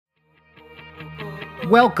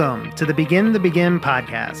Welcome to the Begin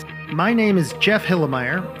podcast. My name is Jeff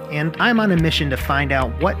Hilimire, and I'm on a mission to find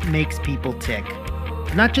out what makes people tick.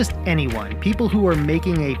 Not just anyone, people who are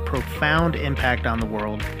making a profound impact on the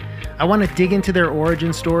world. I want to dig into their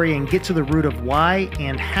origin story and get to the root of why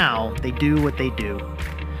and how they do what they do.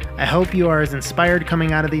 I hope you are as inspired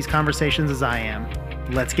coming out of these conversations as I am.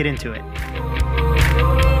 Let's get into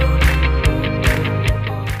it.